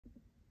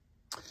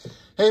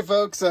Hey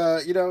folks,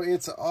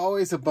 it's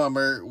always a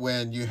bummer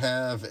when you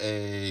have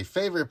a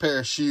favorite pair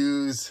of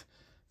shoes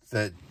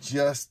that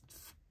just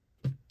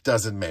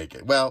doesn't make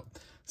it. Well,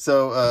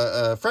 so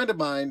a friend of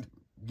mine,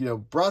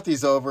 brought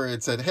these over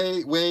and said,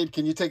 "Hey, Wade,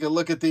 can you take a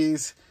look at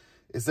these?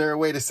 Is there a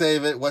way to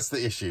save it? What's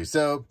the issue?"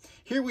 So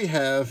here we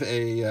have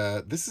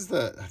I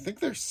think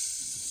they're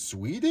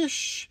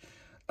Swedish,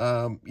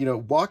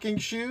 walking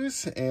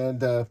shoes,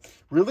 and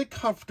really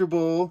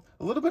comfortable,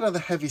 a little bit on the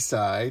heavy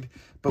side.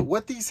 But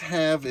what these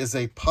have is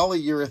a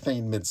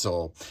polyurethane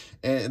midsole.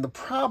 And the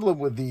problem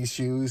with these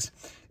shoes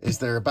is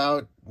they're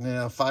about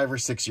 5 or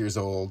 6 years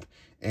old.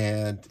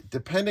 And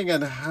depending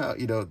on how,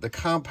 the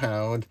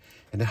compound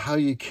and how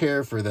you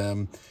care for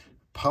them,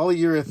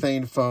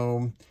 polyurethane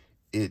foam,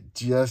 it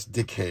just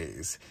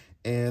decays.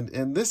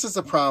 And this is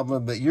a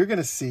problem that you're going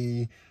to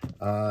see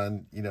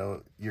on,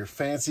 your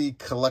fancy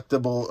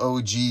collectible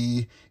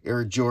OG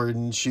Air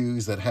Jordan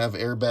shoes that have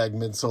airbag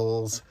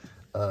midsoles.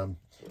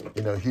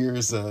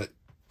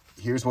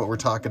 Here's what we're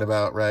talking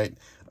about, right?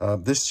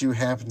 This shoe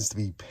happens to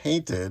be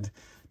painted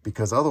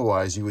because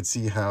otherwise you would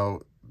see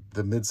how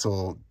the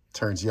midsole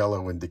turns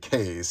yellow and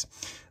decays.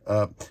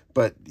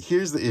 But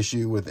here's the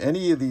issue with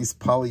any of these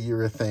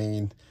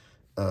polyurethane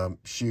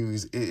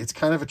shoes. It's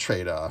kind of a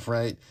trade-off,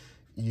 right?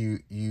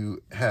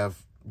 You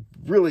have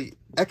really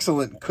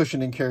excellent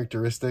cushioning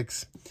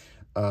characteristics.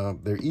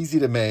 They're easy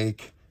to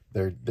make.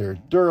 They're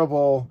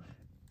durable,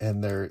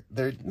 and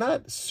they're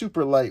not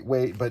super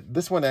lightweight. But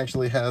this one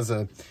actually has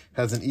an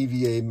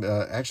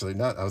EVA. Actually,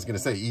 not. I was going to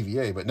say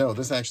EVA, but no.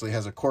 This actually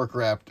has a cork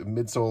wrapped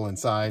midsole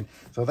inside.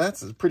 So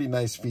that's a pretty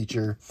nice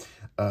feature.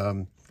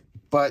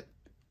 But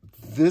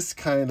this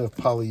kind of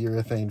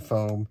polyurethane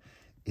foam,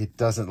 it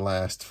doesn't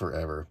last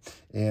forever.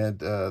 And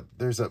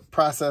there's a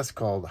process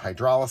called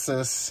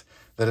hydrolysis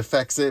that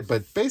affects it.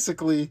 But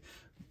basically,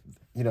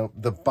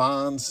 the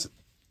bonds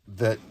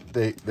that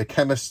the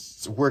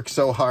chemists work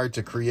so hard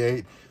to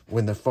create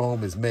when the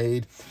foam is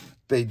made,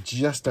 they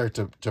just start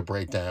to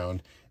break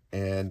down.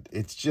 And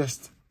it's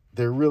just,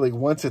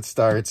 once it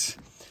starts,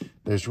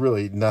 there's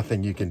really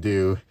nothing you can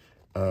do.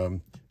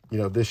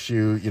 This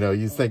shoe,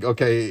 you think,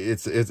 okay,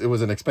 it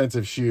was an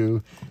expensive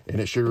shoe and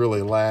it should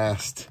really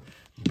last.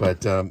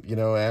 But,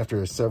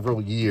 after several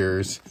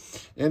years,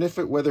 and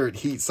whether it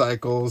heat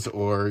cycles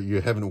or you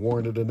haven't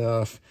worn it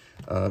enough,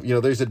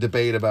 there's a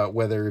debate about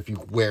whether if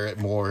you wear it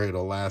more,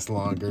 it'll last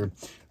longer.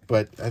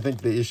 But I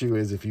think the issue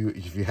is if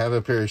you have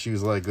a pair of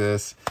shoes like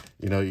this,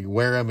 you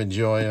wear them,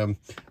 enjoy them,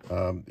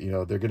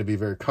 they're going to be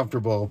very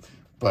comfortable,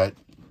 but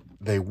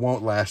they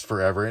won't last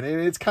forever. And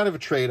it's kind of a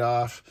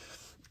trade-off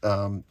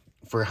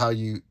for how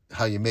you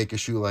make a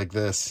shoe like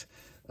this,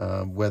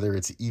 whether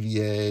it's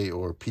EVA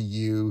or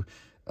PU.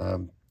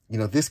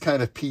 This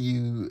kind of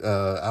PU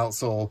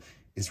outsole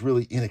is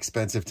really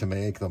inexpensive to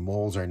make. The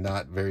molds are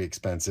not very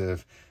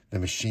expensive. The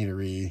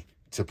machinery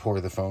to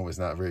pour the foam is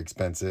not very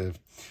expensive.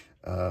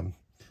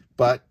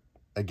 But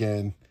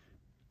again,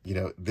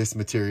 this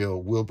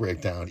material will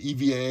break down.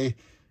 EVA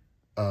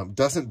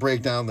doesn't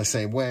break down the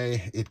same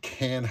way. It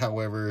can,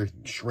 however,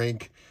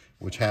 shrink,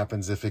 which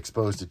happens if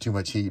exposed to too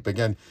much heat. But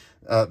again,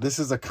 this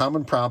is a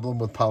common problem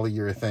with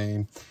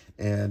polyurethane.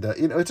 And,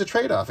 it's a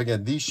trade-off.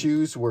 Again, these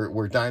shoes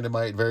were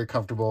dynamite, very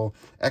comfortable,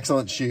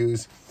 excellent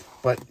shoes.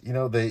 But,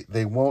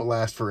 they won't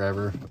last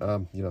forever.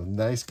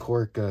 Nice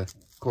cork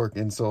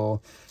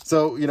insole.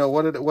 So,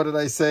 what did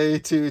I say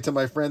to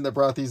my friend that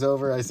brought these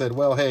over? I said,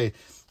 well, hey,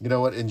 you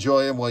know what?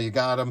 Enjoy them while you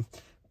got them.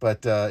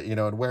 But,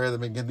 and wear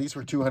them. Again, these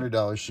were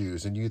 $200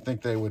 shoes. And you'd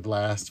think they would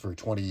last for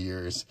 20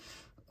 years.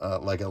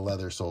 Like a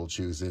leather-soled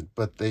shoes,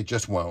 but they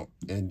just won't.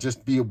 And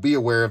just be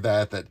aware of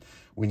that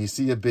when you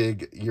see a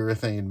big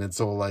urethane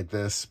midsole like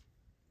this,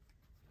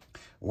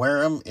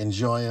 wear them,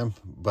 enjoy them,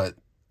 but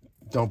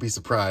don't be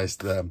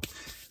surprised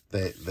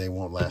they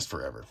won't last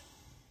forever.